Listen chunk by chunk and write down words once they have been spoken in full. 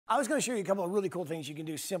I was going to show you a couple of really cool things you can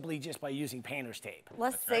do simply just by using painter's tape.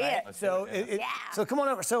 Let's see it. So, so come on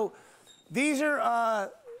over. So these are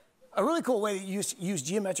a really cool way to use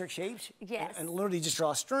geometric shapes. Yes. And literally just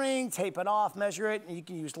draw a string, tape it off, measure it, and you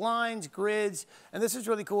can use lines, grids, and this is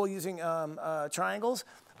really cool using triangles.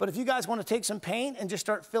 But if you guys want to take some paint and just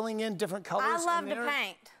start filling in different colors. I love to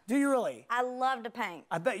paint. Do you really? I love to paint.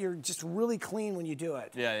 I bet you're just really clean when you do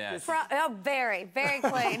it. Yeah, yeah. Oh, very, very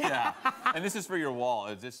clean. Yeah. And this is for your wall.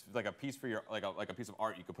 Is this like a piece for your like a piece of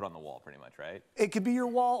art you could put on the wall, pretty much, right? It could be your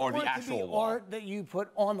wall, or the it actual could be wall. art that you put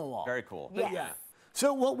on the wall. Very cool. Yes. Yeah.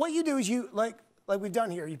 So what you do is you like we've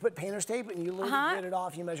done here. You put painter's tape and you literally grid it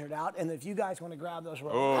off. You measure it out, and if you guys want to grab those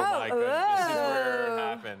rollers. Oh my goodness, this is where it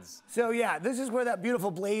happens. So yeah, this is where that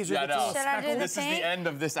beautiful blazer. Yeah, no. Should I do the This is the end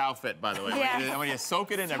of this outfit, by the way. Yeah. When you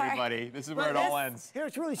soak it in, everybody, this is where it all ends. Here,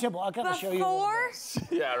 it's really simple. I'll kind of show you. Before,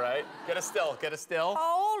 Yeah, right. Get a still. Get a still.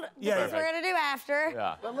 hold. Yeah, This is what we're gonna do after.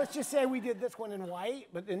 Yeah. But let's just say we did this one in white,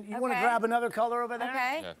 but then you want to Okay. grab another color over there.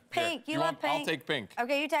 Okay. Yeah. Pink. Here. You love pink. I'll take pink.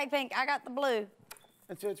 Okay, you take pink. I got the blue.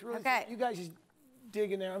 And so it's really Okay. you guys just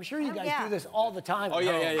dig in there. I'm sure you guys yeah. do this all the time. Oh, at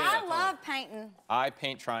yeah, home. yeah, yeah. I love painting. I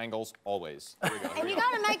paint triangles always. Here we go. And you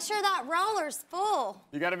gotta make sure that roller's full.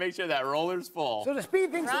 You got to make sure that roller's full. So to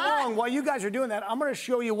speed things along, while you guys are doing that, I'm going to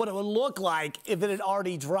show you what it would look like if it had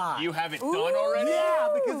already dried. You have it done already? Yeah,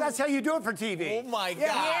 because that's how you do it for TV. Oh my God.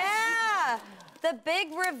 Yeah. The big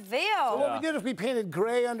reveal. What we did is we painted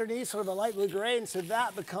gray underneath, sort of a light blue gray, and so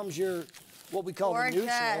that becomes your, what we call the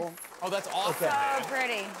neutral. Oh, that's awesome. So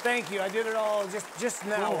pretty. Thank you. I did it all just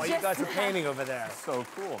now while you guys were painting over there. So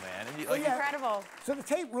cool, man. And you, Well, yeah. Incredible. So the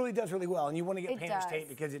tape really does really well, and you want to get It painter's does. tape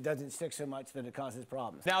because it doesn't stick so much that it causes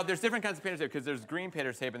problems. Now, there's different kinds of painter's tape because there's green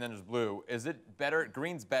painter's tape and then there's blue. Is it better?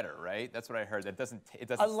 Green's better, right? That's what I heard. It doesn't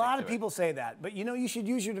A lot of people say that, but you know, you should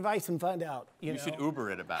use your device and find out. You know? should Uber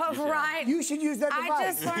it about. Oh, right. You should use that device.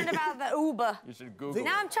 I just learned about the Uber. You should Google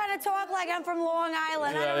Now it. I'm trying to talk like I'm from Long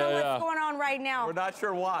Island. I don't know what's going on right now. We're not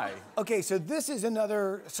sure why. Okay, so this is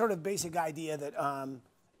another sort of basic idea that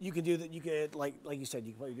you can do that you could, like you said,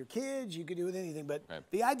 you can play with your kids, you could do with anything, but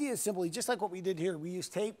the idea is simply, just like what we did here, we use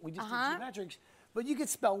tape, we just did geometrics, but you could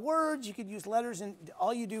spell words, you could use letters, and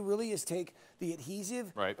all you do really is take the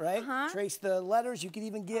adhesive, trace the letters, you could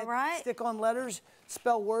even get stick on letters,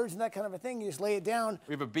 spell words and that kind of a thing, you just lay it down.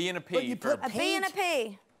 We have a B and a P. But you put A B and a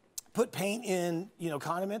P. Put paint in,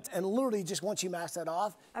 condiments, and literally just once you mask that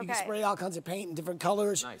off, you can spray all kinds of paint in different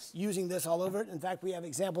colors using this all over it. In fact, we have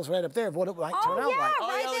examples right up there of what it might turn out like.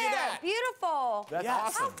 Right there. Beautiful. That's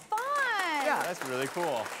awesome. How fun. Yeah. That's really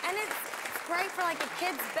cool. And it's great for like a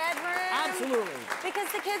kid's bedroom. Absolutely. Because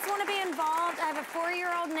the kids want to be involved. I have a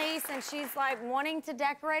 4-year-old niece and she's like wanting to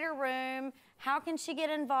decorate her room. How can she get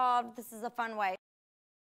involved? This is a fun way.